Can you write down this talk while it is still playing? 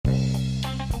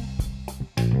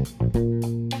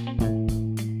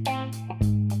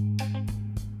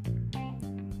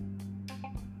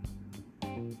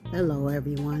Hello,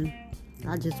 everyone.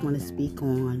 I just want to speak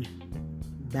on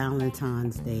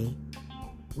Valentine's Day.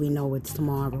 We know it's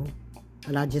tomorrow,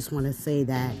 but I just want to say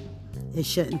that it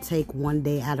shouldn't take one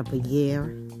day out of a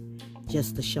year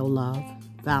just to show love.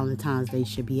 Valentine's Day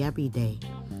should be every day.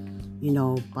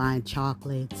 Buying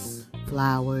chocolates,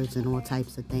 flowers, and all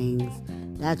types of things.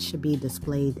 That should be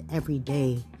displayed every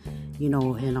day.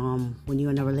 And when you're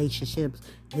in a relationship,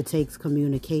 it takes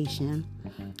communication.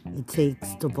 It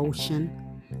takes devotion.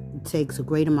 It takes a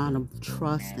great amount of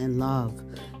trust and love.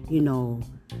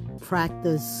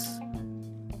 Practice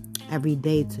every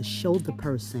day to show the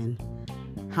person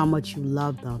how much you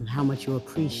love them, how much you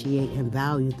appreciate and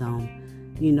value them,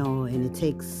 and it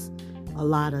takes a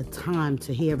lot of time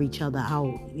to hear each other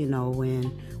out,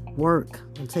 and work.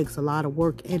 It takes a lot of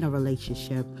work in a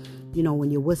relationship.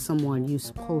 When you're with someone, you're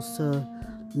supposed to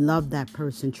love that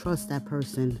person, trust that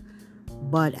person,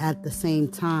 but at the same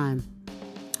time,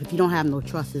 if you don't have no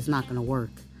trust, it's not going to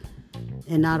work.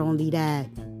 And not only that,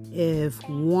 if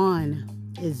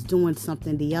one is doing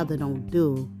something the other don't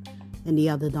do and the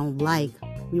other don't like,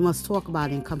 we must talk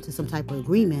about it and come to some type of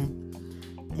agreement.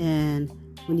 And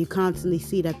when you constantly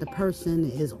see that the person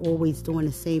is always doing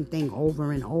the same thing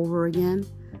over and over again,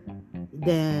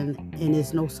 and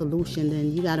there's no solution,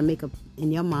 then you got to make up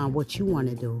in your mind what you want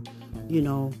to do.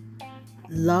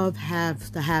 Love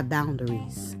has to have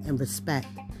boundaries and respect.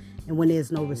 And when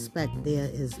there's no respect, there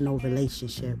is no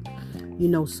relationship.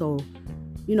 So,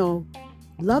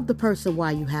 love the person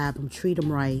while you have them. Treat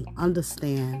them right.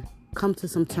 Understand. Come to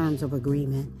some terms of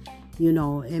agreement.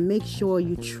 And make sure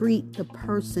you treat the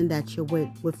person that you're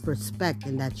with respect,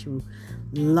 and that you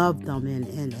love them,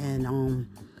 and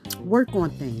work on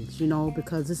things,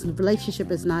 because this relationship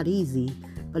is not easy,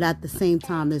 but at the same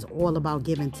time, it's all about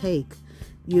give and take,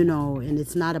 and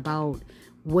it's not about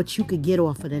what you could get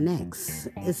off of the next.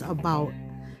 It's about,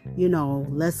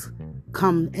 let's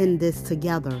come in this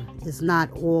together. It's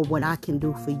not all what I can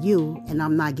do for you and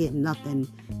I'm not getting nothing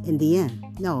in the end.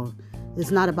 No,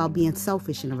 it's not about being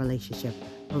selfish in a relationship.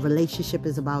 A relationship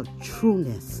is about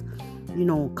trueness,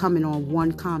 coming on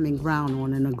one common ground,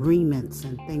 on an agreements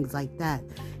and things like that.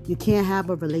 You can't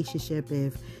have a relationship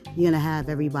if you're going to have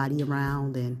everybody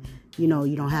around and, you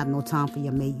don't have no time for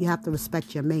your mate. You have to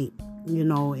respect your mate,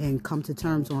 and come to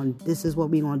terms on this is what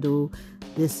we're going to do.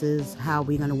 This is how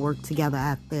we're going to work together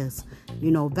at this.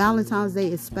 Valentine's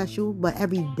Day is special, but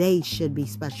every day should be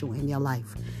special in your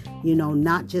life.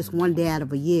 Not just one day out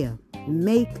of a year.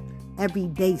 Make every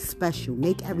day special.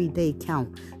 Make every day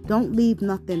count. Don't leave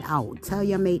nothing out. Tell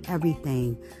your mate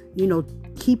everything.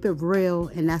 Keep it real,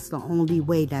 and that's the only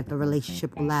way that the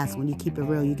relationship will last. When you keep it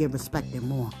real, you get respected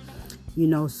more.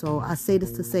 So I say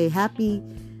this to say happy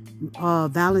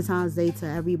Valentine's Day to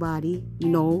everybody,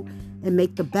 and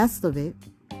make the best of it.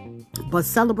 But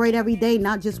celebrate every day,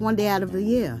 not just one day out of the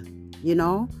year,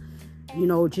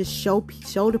 just show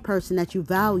the person that you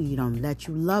value them, that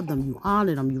you love them, you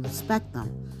honor them, you respect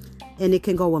them. And it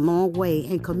can go a long way.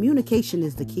 And communication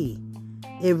is the key.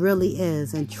 It really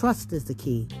is. And trust is the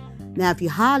key. Now, if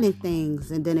you're hiding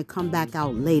things and then it come back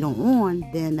out later on,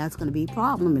 then that's going to be a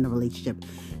problem in a relationship.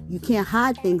 You can't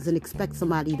hide things and expect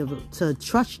somebody to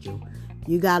trust you.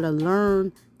 You got to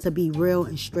learn to be real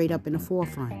and straight up in the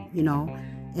forefront,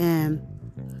 and,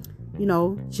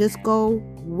 just go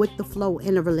with the flow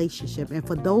in a relationship. And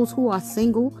for those who are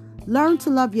single, learn to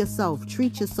love yourself,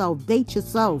 treat yourself, date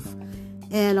yourself.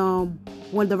 And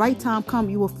when the right time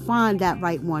comes, you will find that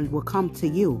right one will come to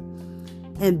you.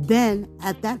 And then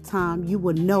at that time, you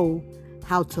will know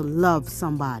how to love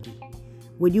somebody.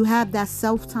 When you have that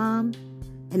self-time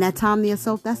and that time to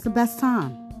yourself, that's the best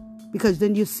time. Because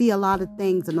then you see a lot of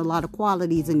things and a lot of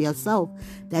qualities in yourself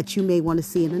that you may want to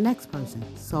see in the next person.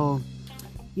 So,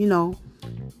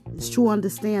 it's true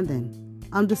understanding.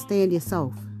 Understand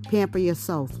yourself. Pamper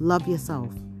yourself. Love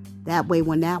yourself. That way,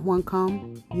 when that one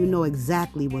comes, you know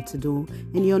exactly what to do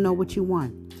and you'll know what you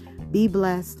want. Be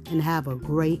blessed and have a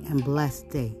great and blessed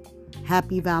day.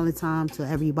 Happy Valentine to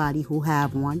everybody who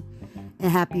have one.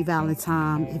 And happy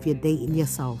Valentine if you're dating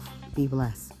yourself. Be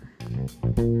blessed.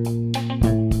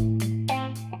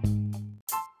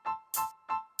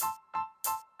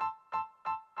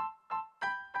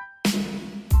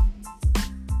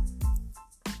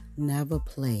 Never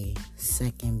play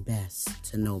second best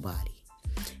to nobody.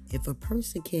 If a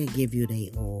person can't give you their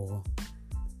all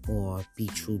or be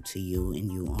true to you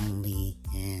and you only,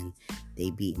 and they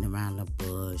beating around the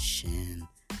bush and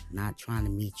not trying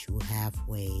to meet you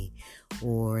halfway,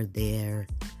 or they're,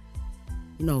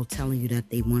 telling you that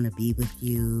they want to be with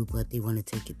you, but they want to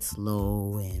take it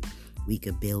slow, and we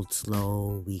could build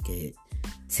slow. We could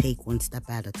take one step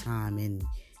at a time, and,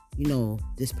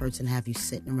 this person have you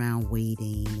sitting around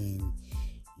waiting, and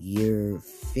you're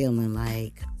feeling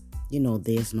like,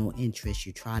 there's no interest.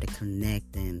 You try to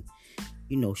connect and,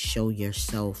 show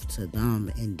yourself to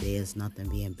them, and there's nothing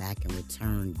being back in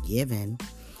return given.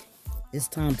 It's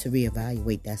time to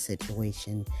reevaluate that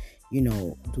situation.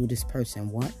 Do this person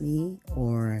want me,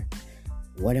 or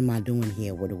what am I doing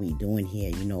here? What are we doing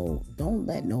here? Don't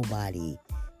let nobody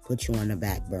put you on the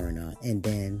back burner and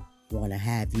then want to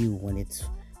have you when it's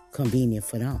convenient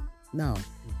for them. No,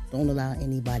 don't allow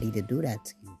anybody to do that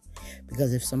to you.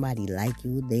 Because if somebody like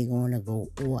you, they're going to go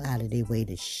all out of their way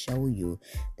to show you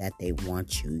that they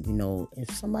want you. If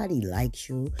somebody likes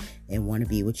you and want to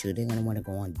be with you, they're going to want to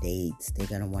go on dates. They're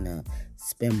going to want to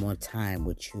spend more time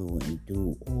with you and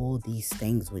do all these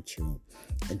things with you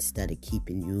instead of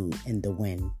keeping you in the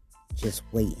wind, just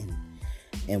waiting.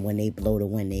 And when they blow the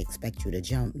wind, they expect you to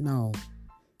jump. No.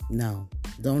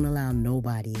 Don't allow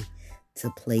nobody to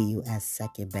play you as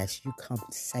second best. You come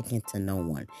second to no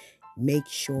one. Make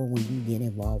sure when you get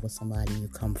involved with somebody, you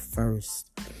come first,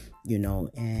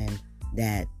 and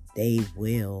that they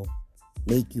will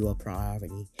make you a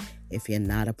priority. If you're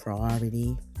not a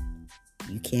priority,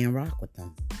 you can't rock with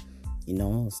them.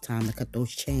 It's time to cut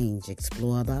those chains,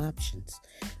 explore other options.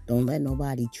 Don't let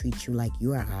nobody treat you like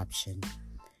you're an option.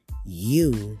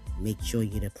 You make sure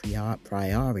you're the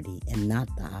priority and not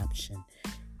the option.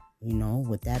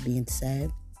 With that being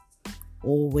said,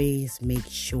 always make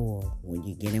sure when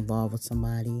you get involved with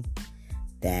somebody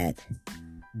that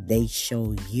they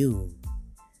show you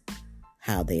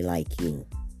how they like you.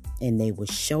 And they will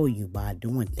show you by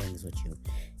doing things with you.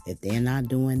 If they're not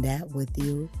doing that with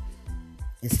you,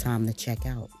 it's time to check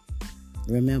out.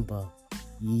 Remember,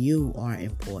 you are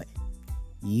important.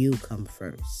 You come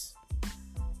first.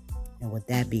 And with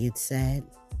that being said,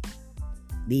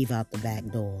 leave out the back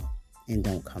door and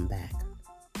don't come back.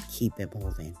 Keep it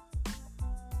moving.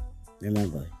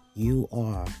 Remember, you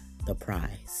are the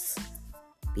prize.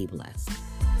 Be blessed.